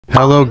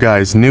Hello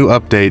guys, new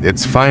update,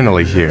 it's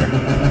finally here.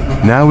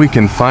 Now we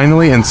can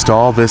finally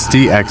install this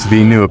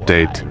DXV new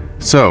update.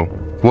 So,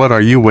 what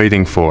are you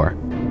waiting for?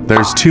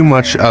 There's too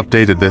much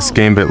updated this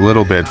game but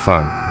little bit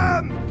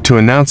fun. To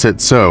announce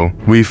it so,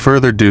 we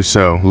further do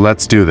so,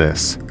 let's do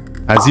this.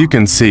 As you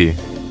can see,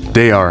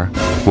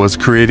 was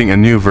creating a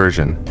new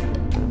version.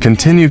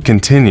 Continued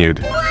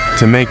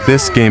to make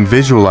this game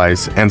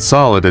visualize and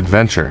solid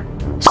adventure.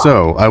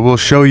 So, I will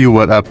show you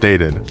what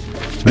updated.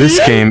 This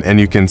game and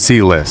you can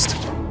see list.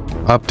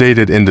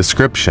 Updated in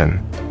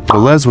description. The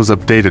Les was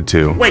updated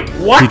to. Wait,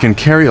 what? He can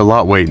carry a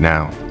lot weight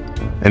now.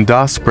 And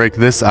DOS break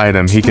this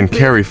item he can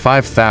carry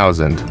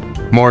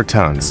 5,000 more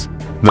tons.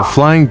 The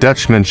Flying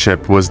Dutchman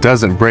ship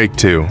doesn't break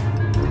too.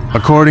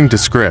 According to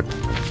script.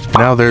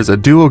 Now there's a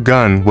dual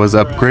gun was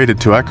upgraded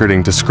to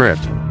according to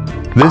script.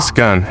 This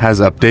gun has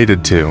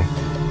updated too.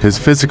 His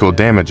physical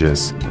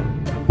damages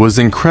was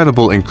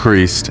incredible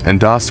increased and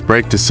DOS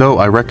break to, so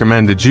I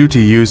recommended you to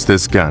use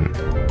this gun.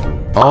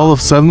 All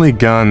of suddenly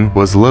gun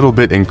was little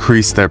bit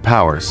increased their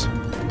powers.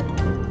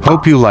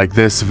 Hope you like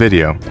this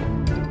video.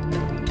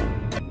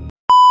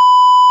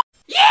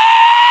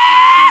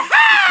 Yeah!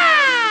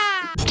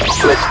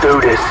 Let's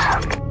do this.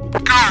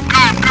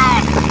 Go!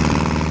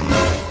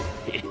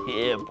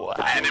 Yeah, boy.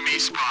 Enemy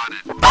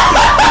spotted.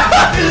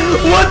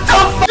 What the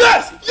f—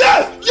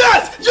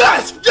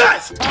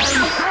 Yes!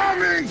 I'm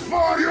coming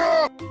for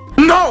you!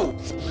 No!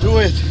 Do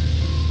it!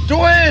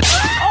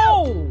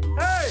 Oh!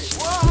 Hey,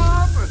 what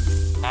happened?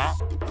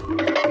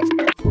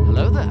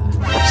 Hello there.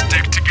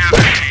 Stick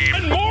together, team.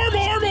 And more!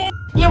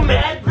 You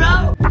mad,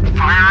 bro?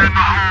 Fire in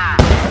the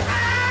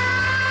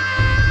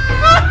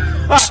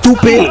hole!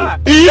 Stupid! Fire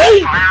in the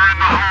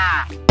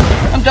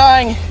hole! I'm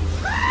dying.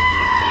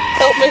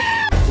 Help me.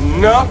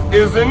 Enough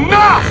is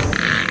enough!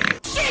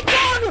 Shit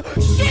on!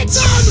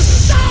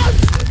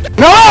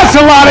 No, that's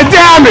a lot of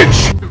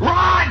damage!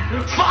 Run!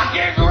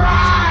 Fucking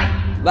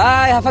run!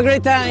 Bye, have a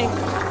great time.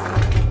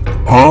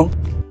 Huh?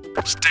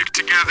 Stick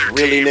together,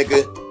 Really, team.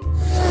 nigga?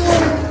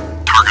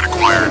 Target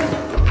acquired.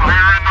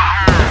 Fire in the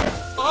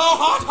hole! Oh,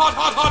 hot!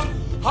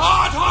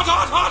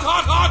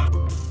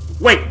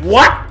 Wait,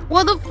 what?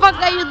 What the fuck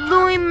are you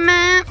doing,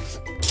 man?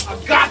 I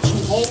got you,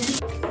 homie!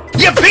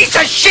 You piece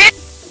of shit!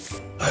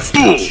 I've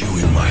got you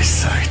in my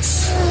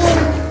sights.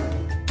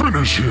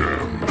 Finish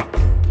him!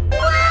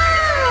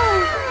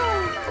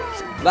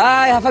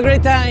 Bye, have a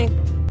great time.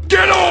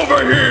 Get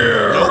over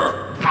here!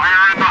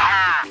 Fire in the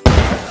hole!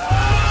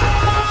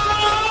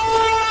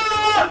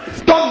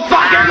 Don't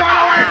fucking run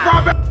away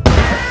from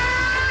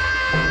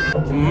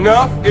me!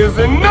 Enough is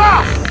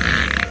enough!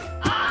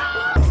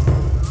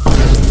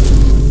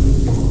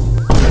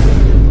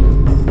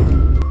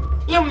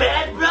 You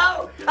mad,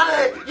 bro?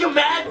 You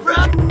mad, bro?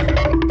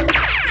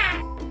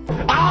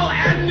 I'll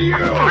end you!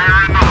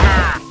 Fire in the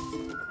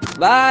hole!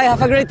 Bye,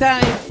 have a great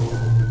time.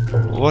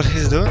 What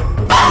he's doing?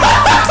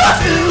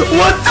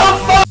 What the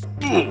fuck?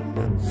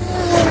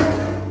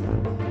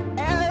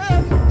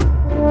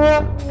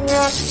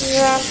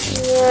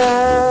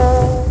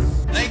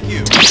 Thank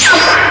you!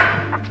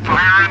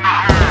 Fire in the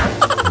hole!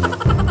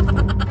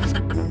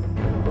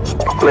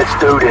 Let's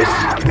do this.